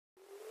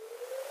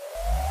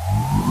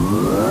Hey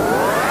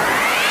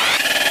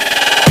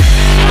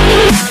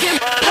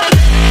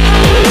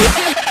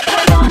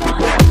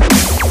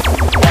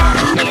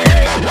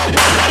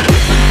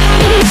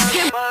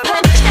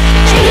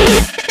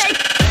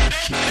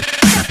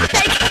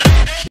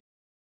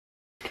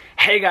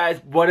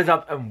guys, what is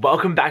up and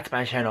welcome back to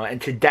my channel,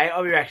 and today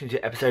I'll be reacting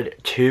to episode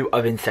 2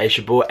 of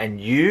Insatiable. And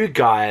you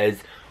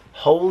guys,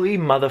 holy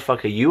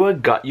motherfucker,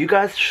 you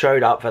guys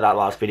showed up for that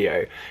last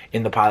video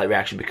in the pilot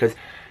reaction, because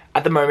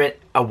at the moment,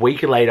 a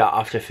week later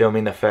after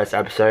filming the first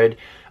episode,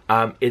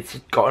 it's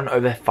gotten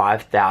over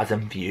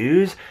 5,000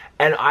 views,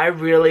 and I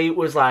really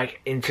was like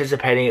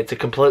anticipating it to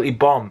completely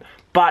bomb.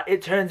 But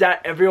it turns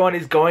out everyone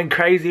is going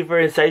crazy for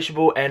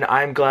Insatiable, and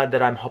I'm glad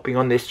that I'm hopping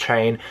on this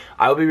train.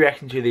 I will be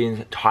reacting to the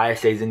entire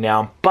season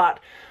now, but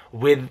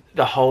with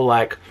the whole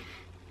like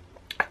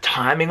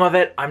timing of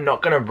it, I'm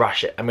not going to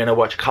rush it. I'm going to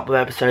watch a couple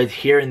of episodes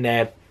here and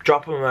there,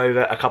 drop them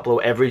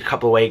over every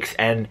couple of weeks,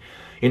 and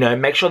you know,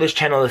 make sure this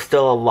channel is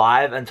still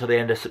alive until the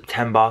end of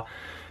September,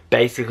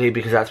 basically,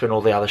 because that's when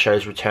all the other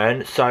shows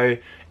return. So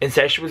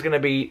Insatiable is going to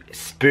be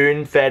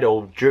spoon-fed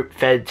or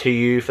drip-fed to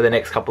you for the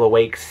next couple of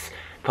weeks,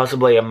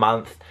 possibly a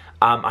month.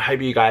 I hope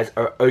you guys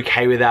are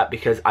okay with that,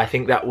 because I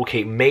think that will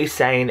keep me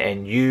sane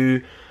and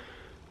you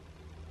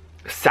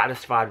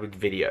satisfied with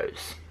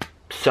videos.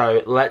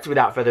 So let's,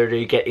 without further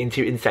ado, get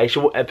into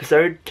Insatiable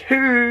episode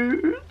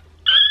 2.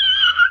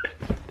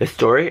 The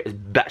story is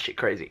batshit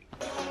crazy.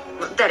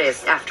 That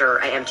is, after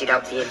I emptied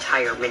out the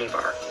entire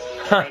minibar.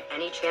 If I had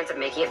any chance of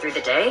making it through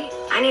the day,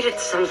 I needed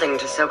something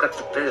to soak up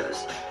the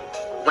booze.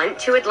 Went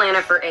to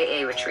Atlanta for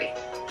AA retreat.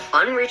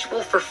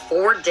 Unreachable for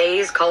 4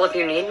 days, call if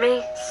you need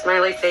me?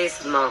 Smiley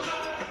face, mom.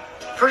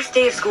 First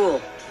day of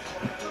school.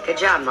 Good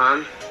job,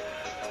 mom.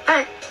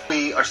 Bye.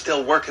 We are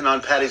still working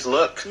on Patty's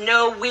look.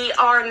 No, we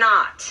are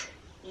not.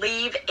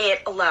 Leave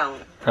it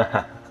alone.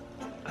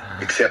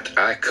 Except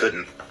I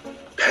couldn't.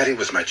 Patty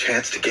was my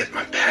chance to get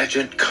my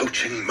pageant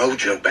coaching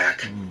mojo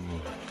back.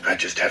 I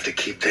just have to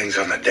keep things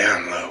on the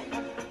down low.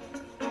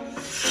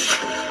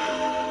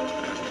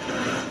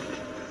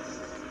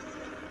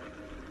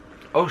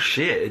 Oh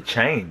shit, it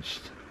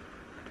changed.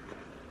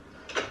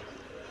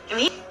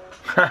 Can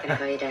I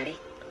call you daddy?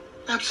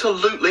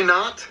 Absolutely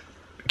not.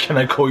 Can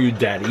I call you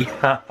daddy?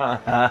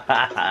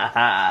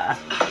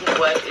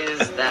 What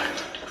is that?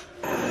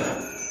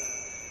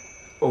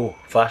 Oh,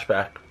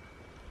 flashback.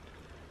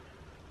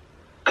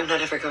 I'm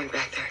not ever going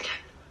back there again.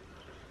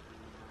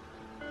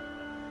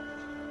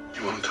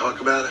 You want to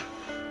talk about it?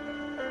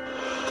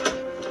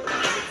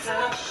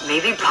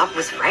 Maybe Bob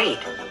was right.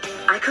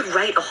 I could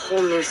write a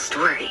whole new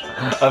story.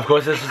 Of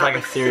course, this is like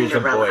a series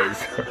of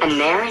boys. And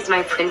there is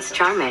my Prince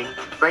Charming,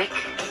 Rick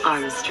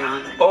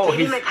Armstrong. Oh,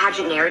 maybe my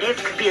pageant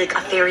narrative could be like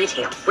a fairy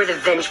tale, where the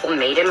vengeful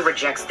maiden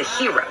rejects the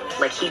hero,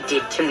 like he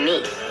did to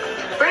me.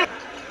 Rick.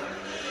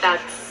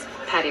 That's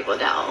Patty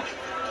Waddell.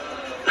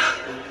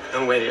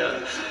 No way,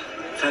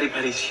 Fatty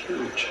Patty's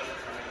huge.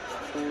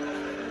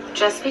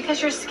 Just because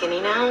you're skinny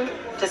now,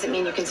 doesn't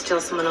mean you can steal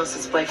someone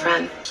else's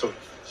boyfriend. So,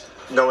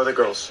 no other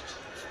girls.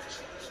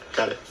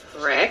 Got it.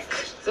 Rick,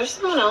 is there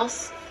someone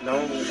else? No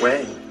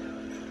way.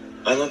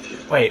 I love you.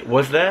 Wait,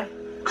 was there?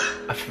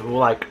 I feel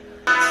like...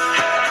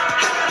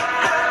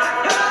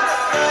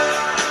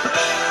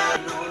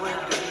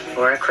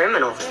 Or a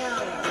criminal.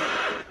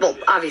 Well,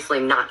 obviously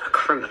not a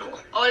criminal.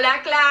 Hola,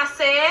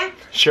 clase.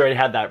 She already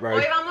had that,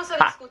 Rose. Hoy vamos a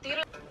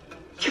discutir.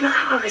 You know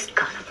how I was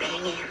gonna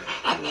bang him,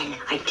 and then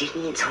I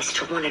didn't, so I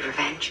still wanted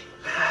revenge?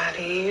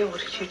 Patty, what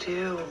did you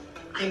do?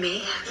 I may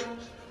have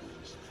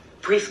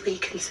briefly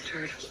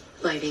considered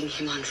lighting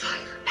him on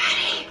fire.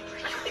 Patty,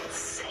 are you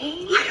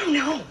insane? I don't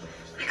know.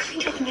 I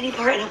cleaned out the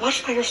minibar and I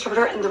watched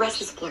Firestarter, and the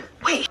rest is a blur.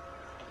 Wait.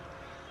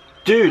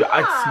 Dude,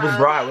 I was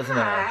right, wasn't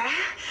I?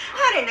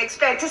 I didn't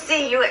expect to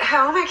see you at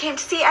home. I came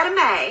to see Etta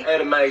May.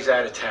 Etta May's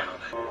out of town.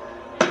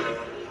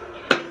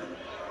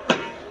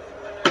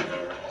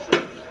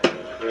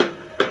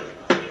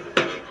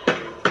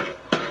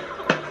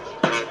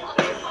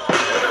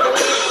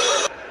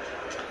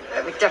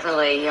 We're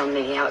definitely on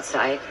the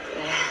outside.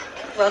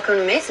 Welcome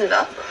to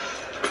Masonville.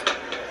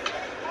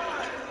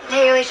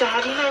 Hey, Alicia,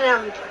 how do you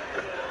find,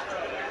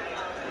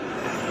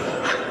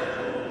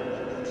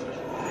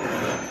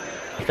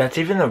 That's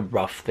even a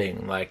rough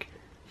thing. Like,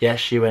 yes,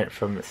 she went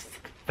from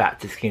fat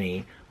to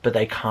skinny, but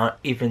they can't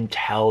even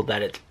tell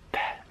that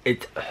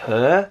it's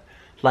her.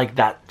 Like,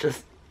 that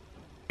just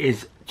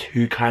is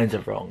two kinds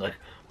of wrong. Like,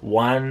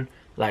 one,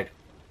 like,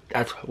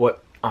 that's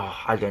what, oh,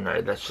 I don't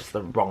know, that's just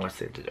the wrongest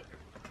thing to do.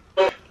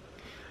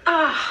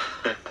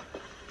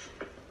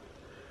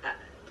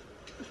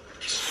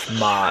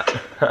 Smart.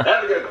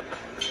 Have a good one.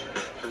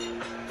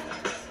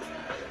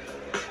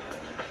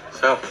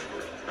 So,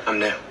 I'm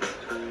new.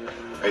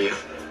 Are you?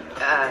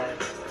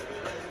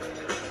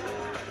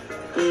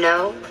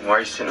 No. Why are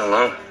you sitting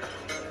alone?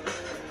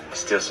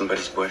 Steal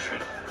somebody's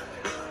boyfriend?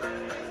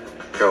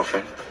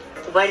 Girlfriend?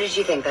 Why did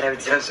you think that I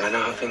would say? Because I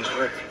know how things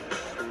work.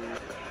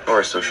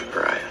 Or a social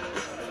pariah.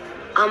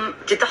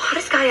 Did the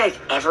hottest guy I've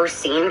ever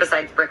seen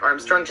besides Rick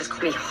Armstrong just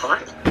call me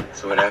hot?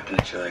 So what happened?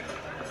 Did you, like,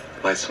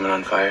 light someone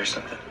on fire or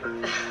something?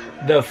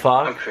 The I'm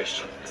fuck?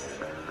 Christian.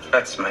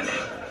 That's my name.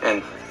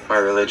 And my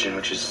religion,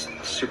 which is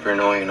super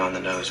annoying on the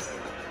nose.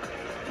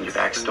 And your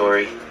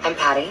backstory? I'm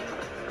Patty.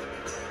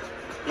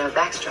 No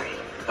backstory.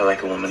 I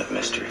like a woman of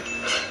mystery.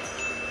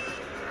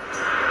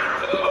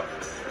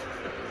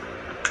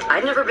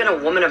 I've never been a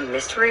woman of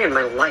mystery in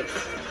my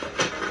life.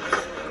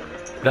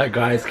 That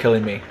guy is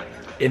killing me.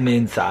 In the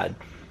inside.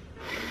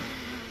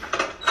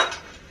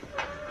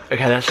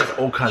 Okay, that's just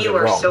all kinds You of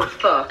are wrong. so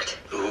fucked.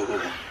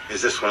 Ooh,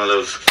 is this one of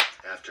those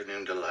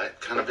afternoon delight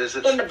kind of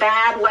visits? In the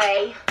bad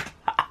way.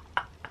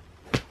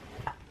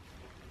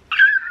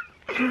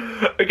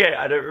 Okay,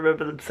 I don't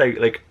remember them saying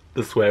like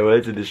the swear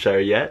words in the show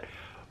yet,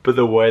 but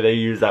the way they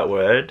use that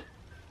word,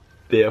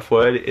 the F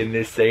word in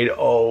this scene,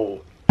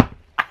 oh.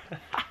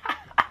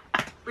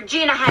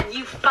 Regina had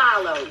you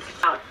followed.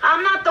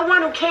 I'm not the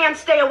one who can't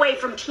stay away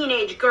from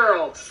teenage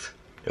girls.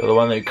 You're the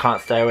one that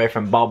can't stay away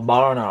from Bob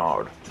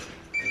Barnard.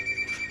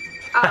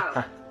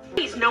 Oh,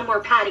 please no more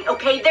Patty,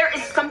 okay? There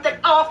is something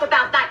off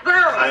about that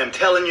girl. I am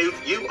telling you,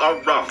 you are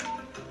wrong.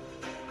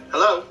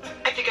 Hello?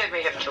 I think I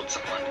may have killed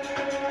someone.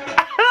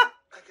 I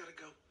gotta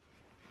go.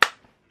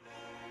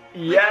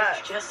 Yeah.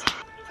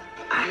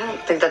 I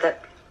don't think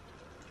that.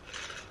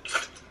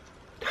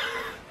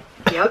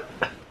 Yep.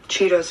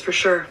 Cheetos for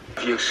sure.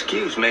 If you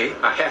excuse me,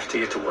 I have to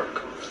get to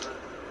work.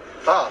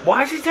 Bob,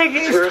 Why is he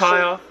taking his Seriously?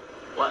 tie off?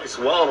 well, it's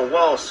wall to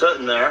wall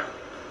sitting there.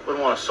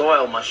 Wouldn't want to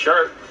soil my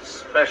shirt,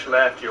 especially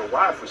after your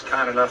wife was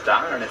kind enough to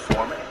iron it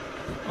for me.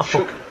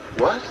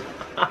 What?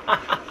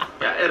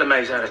 Yeah, Etta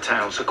Mae's out of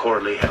town, so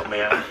Coralie helped me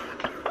out.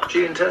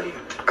 She didn't tell you?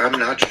 I'm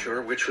not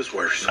sure which was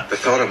worse. The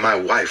thought of my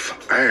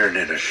wife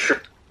ironing a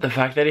shirt. The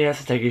fact that he has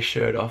to take his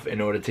shirt off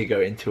in order to go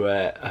into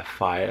a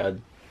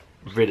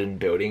fire-ridden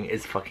building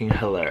is fucking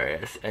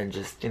hilarious and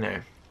just, you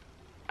know,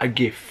 a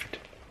gift.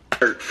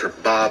 For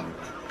Bob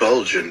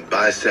Bulgin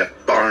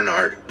Bicep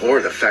Barnard,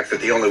 or the fact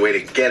that the only way to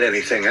get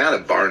anything out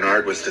of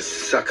Barnard was to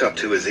suck up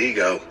to his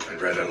ego.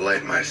 I'd rather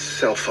light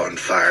myself on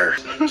fire.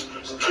 Tell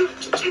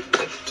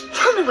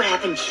me what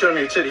happened. Show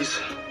me your titties.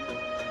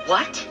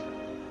 What?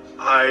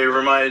 I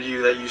reminded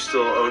you that you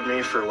still owed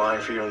me for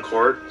lying for you in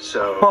court,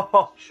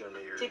 so show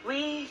me your... Did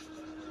we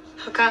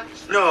hook up?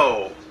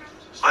 No,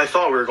 I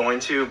thought we were going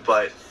to,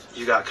 but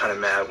you got kind of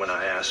mad when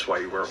I asked why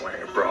you weren't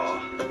wearing a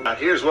bra. Now,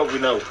 here's what we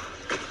know.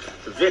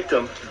 The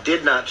victim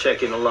did not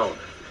check in alone.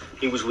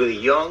 He was with a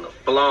young,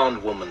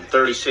 blonde woman,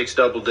 36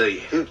 double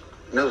D. You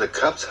know the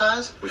cup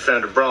size? We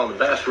found her bra in the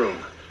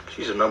bathroom.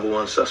 She's a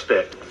 #1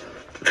 suspect.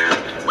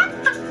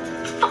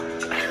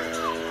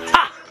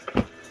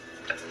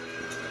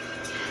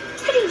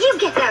 How did you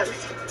get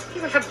those?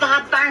 They were for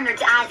Bob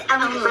Barnard's eyes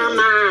only. Never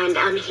mind.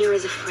 I'm here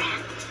as a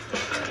friend.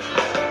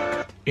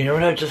 You know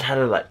what I just had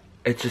to like,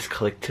 it just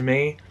clicked to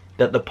me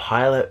that the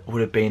pilot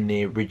would have been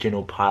the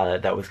original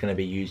pilot that was going to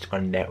be used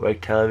on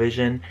network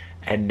television,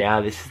 and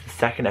now this is the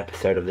second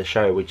episode of the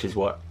show, which is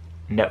what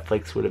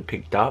Netflix would have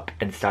picked up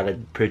and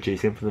started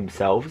producing for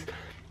themselves,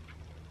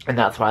 and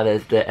that's why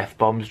there's the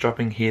F-bombs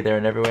dropping here, there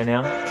and everywhere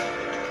now.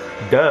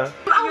 Duh.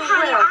 Oh,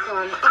 honey,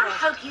 welcome. I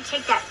hope you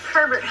take that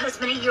pervert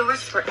husband of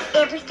yours for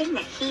everything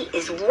that he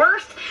is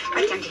worth,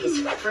 right down to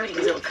his fruity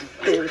little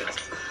caboodle.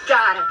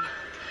 Got him.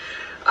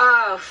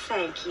 Oh,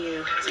 thank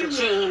you,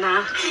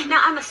 Regina.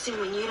 Now, I'm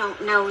assuming you don't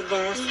know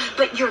this,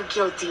 but you're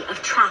guilty of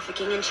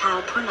trafficking in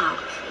child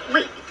pornography.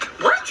 Wait,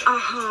 what?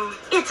 Uh-huh.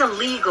 It's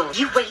illegal.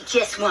 You wait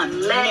just 1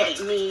 minute.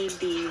 Let me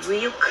be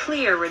real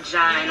clear,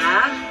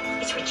 Regina.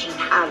 It's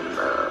Regina. I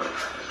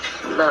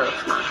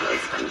love my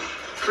husband.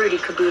 Fruity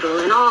caboodle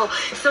and all.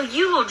 So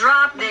you will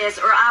drop this,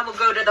 or I will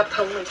go to the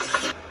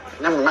police.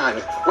 Never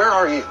mind. Where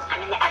are you?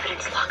 I'm in the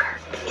evidence locker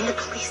in the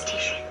police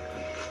station.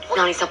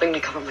 Donnie's helping me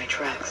cover my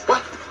tracks.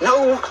 What?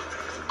 No!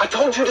 I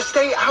told you to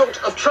stay out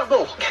of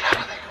trouble. Get out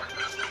of there.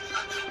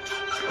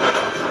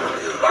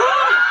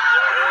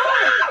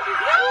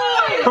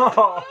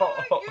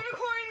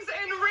 Unicorns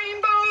and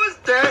rainbows?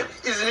 That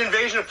is an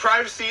invasion of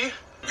privacy.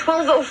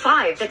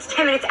 12:05. That's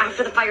 10 minutes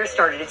after the fire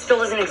started. It still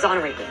doesn't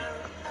exonerate me.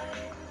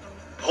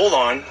 Hold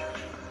on.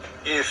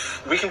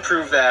 If we can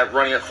prove that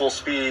running at full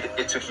speed,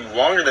 it took you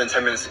longer than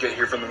 10 minutes to get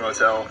here from the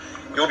motel,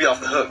 you'll be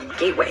off the hook.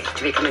 Gateway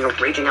to becoming a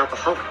raging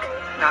alcoholic.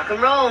 Rock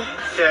and roll.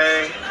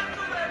 Okay.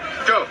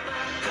 Go.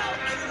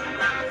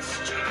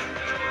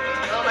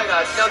 Oh my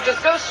god, no,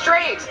 just go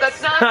straight.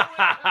 That's not...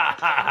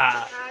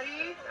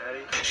 Patty?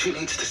 She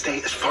needs to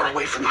stay as far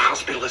away from the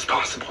hospital as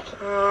possible.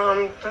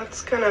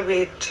 That's gonna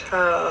be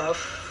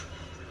tough.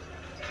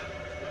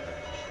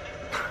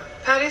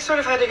 Patty sort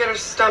of had to get her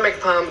stomach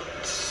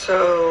pumped,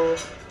 so...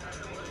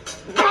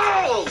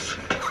 Balls!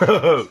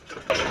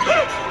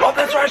 Oh,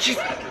 that's right,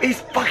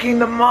 he's fucking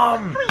the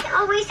mom. We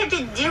always have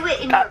to do it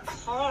in your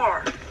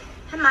car.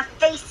 And my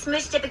face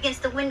smushed up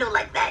against the window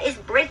like that is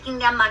breaking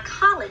down my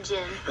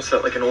collagen. Is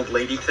that like an old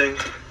lady thing?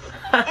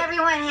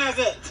 Everyone has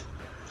it.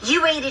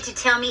 You waited to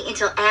tell me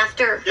until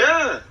after?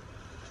 Yeah.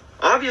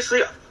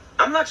 Obviously,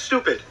 I'm not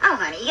stupid. Oh,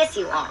 honey, yes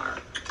you are.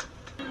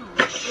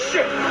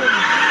 Shit.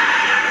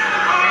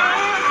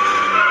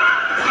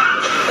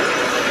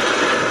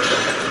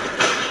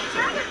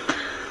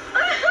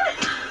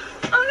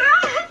 Oh,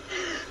 God.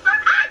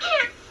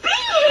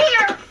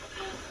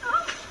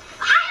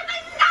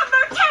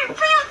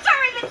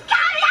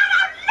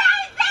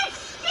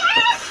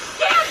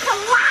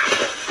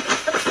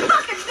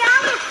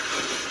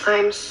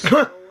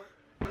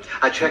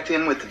 I checked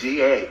in with the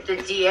DA. The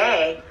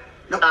DA?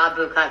 No.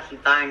 Abukaki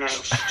Barnard.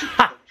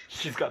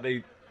 She's got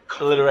the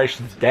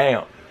alliterations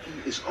down.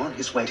 He is on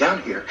his way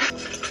down here.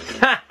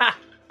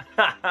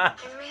 I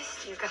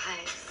missed you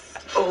guys.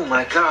 Oh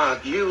my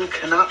God, you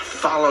cannot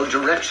follow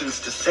directions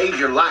to save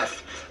your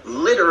life.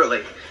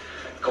 Literally.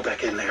 Go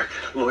back in there.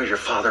 Lure your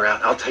father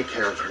out. I'll take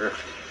care of her.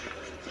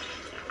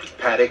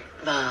 Patty,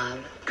 Bob.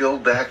 go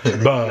back to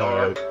the Bob.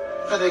 yard.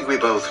 I think we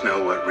both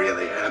know what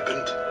really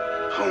happened.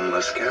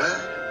 Homeless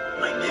guy.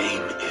 My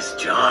name is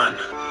John.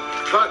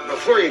 But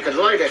before you could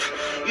light it,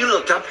 you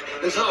looked up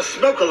and saw a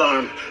smoke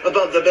alarm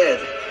above the bed.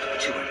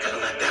 But you weren't gonna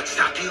let that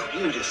stop you.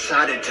 You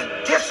decided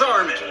to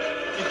disarm it.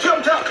 You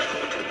jumped up.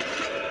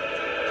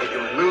 But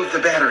you removed the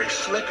battery,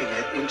 slipping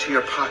it into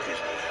your pocket.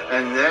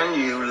 And then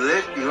you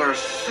lit your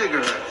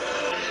cigarette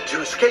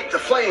to escape the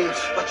flames.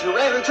 But you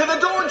ran into the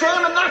door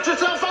jamb and knocked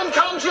yourself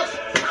unconscious.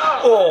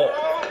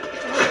 Oh.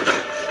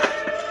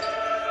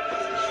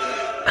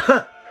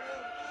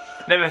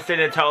 Never seen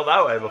it told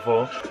that way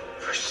before.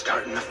 For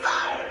starting the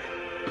fire.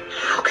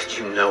 How could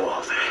you know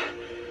all that?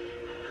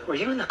 Were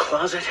you in the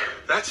closet?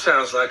 That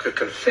sounds like a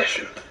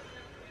confession.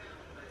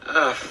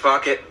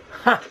 Fuck it.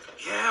 Huh.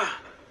 Yeah,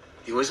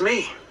 it was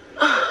me.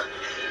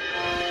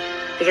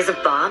 Because of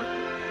Bob,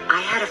 I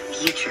had a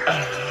future.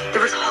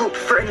 There was hope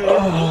for a new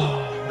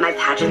me. My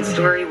pageant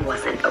story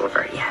wasn't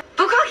over yet.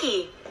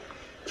 Bukaki!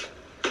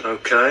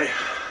 Okay.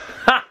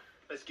 Ha!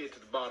 Let's get to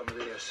the bottom of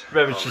this.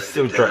 Remember, she's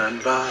still drunk. Done,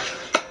 Bob.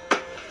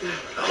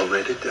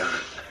 Already done.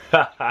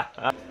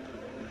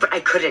 But I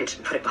couldn't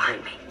put it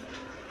behind me.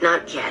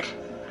 Not yet.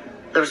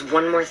 There was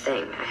one more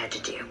thing I had to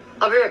do.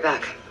 I'll be right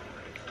back.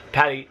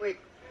 Patty. Wait,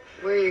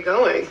 where are you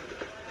going?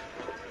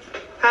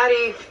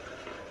 Patty.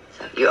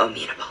 So you owe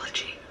me an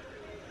apology.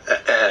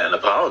 An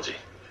apology?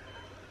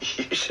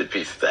 You should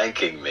be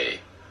thanking me.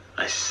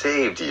 I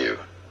saved you.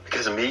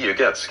 Because of me, you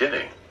got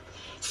skinny.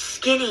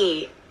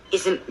 Skinny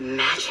isn't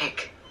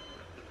magic.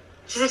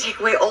 It doesn't take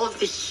away all of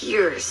the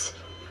years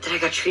that I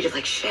got treated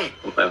like shit.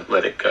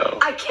 Let it go.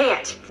 I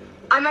can't.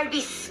 I might be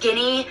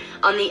skinny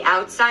on the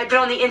outside, but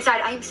on the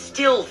inside, I'm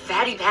still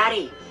Fatty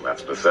Patty.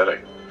 That's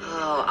pathetic.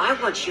 Oh, I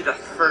want you to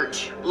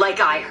hurt like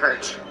I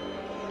hurt.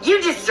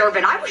 You deserve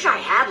it. I wish I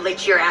had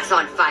lit your ass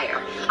on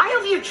fire. I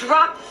hope you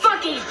drop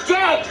fucking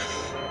dead.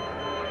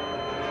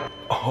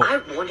 Oh.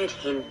 I wanted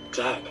him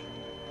dead.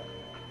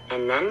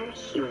 And then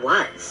he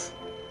was.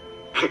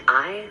 And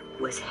I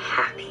was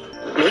happy.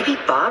 Maybe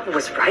Bob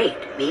was right.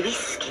 Maybe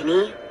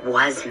skinny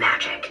was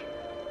magic.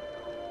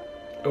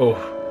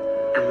 Oh.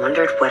 I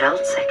wondered what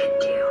else I could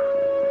do.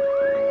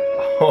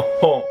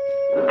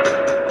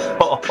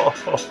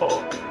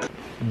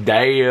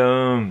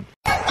 Damn.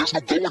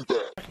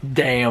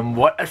 Damn,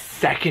 what a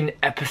second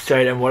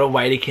episode and what a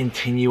way to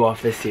continue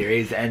off the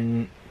series.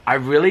 And I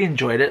really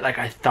enjoyed it. Like,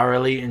 I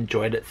thoroughly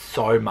enjoyed it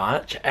so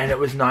much. And it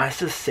was nice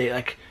to see,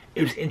 like,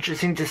 it was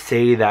interesting to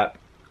see that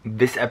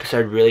this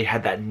episode really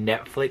had that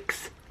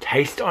Netflix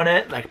taste on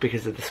it. Like,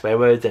 because of the swear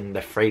words and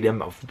the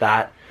freedom of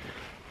that.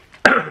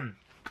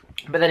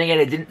 But then again,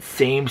 it didn't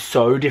seem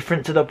so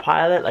different to the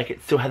pilot. Like,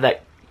 it still had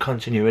that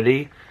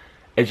continuity.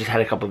 It just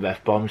had a couple of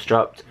F-bombs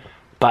dropped.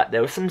 But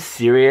there were some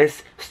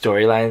serious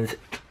storylines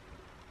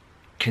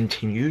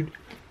continued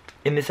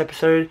in this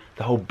episode.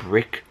 The whole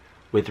brick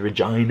with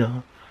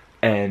Regina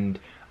and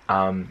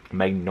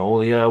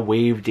Magnolia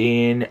weaved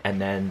in. And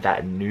then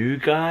that new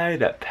guy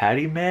that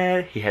Patty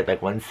met. He had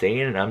like one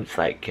scene and I'm just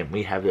like, can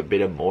we have a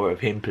bit of more of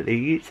him,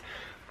 please?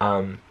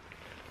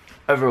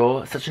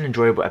 Overall, such an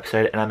enjoyable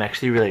episode, and I'm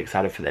actually really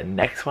excited for the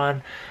next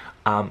one.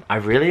 I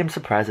really am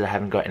surprised that I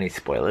haven't got any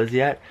spoilers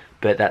yet,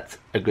 but that's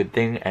a good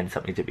thing and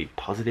something to be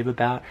positive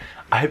about.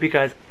 I hope you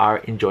guys are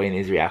enjoying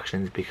these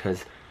reactions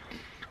because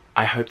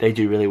I hope they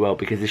do really well,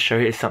 because this show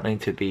is something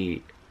to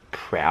be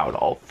proud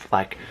of.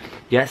 Like,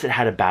 yes, it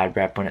had a bad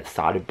rep when it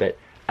started, but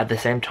at the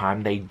same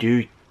time, they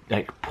do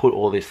like put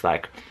all this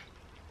like,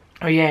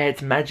 oh yeah,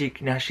 it's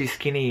magic, now she's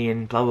skinny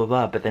and blah blah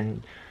blah, but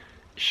then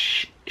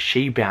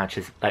she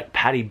bounces, like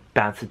Patty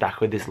bounces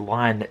back with this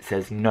line that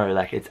says, no,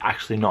 like, it's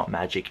actually not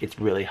magic, it's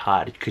really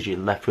hard because you're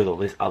left with all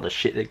this other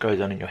shit that goes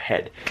on in your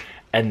head.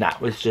 And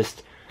that was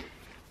just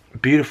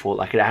beautiful.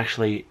 Like, it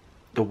actually,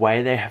 the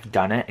way they have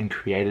done it and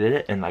created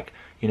it, and like,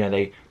 you know,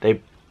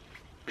 they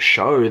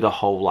show the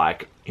whole,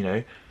 like, you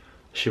know,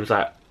 she was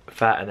like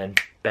fat and then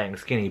bang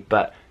skinny,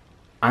 but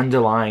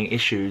underlying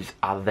issues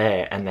are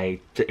there and they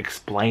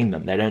explain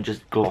them. They don't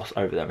just gloss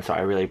over them. So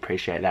I really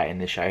appreciate that in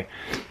this show.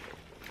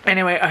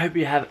 Anyway, I hope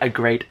you have a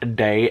great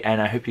day and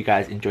I hope you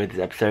guys enjoyed this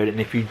episode. And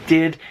if you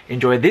did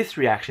enjoy this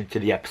reaction to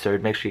the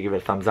episode, make sure you give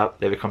it a thumbs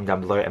up, leave a comment down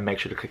below, and make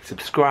sure to click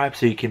subscribe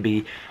so you can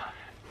be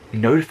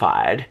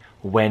notified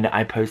when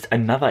I post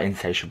another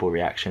Insatiable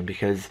reaction,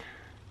 because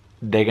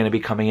they're going to be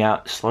coming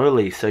out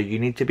slowly, so you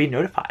need to be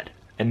notified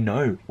and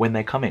know when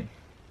they're coming.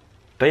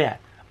 But yeah,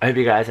 I hope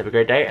you guys have a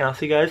great day and I'll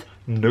see you guys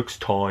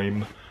next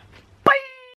time.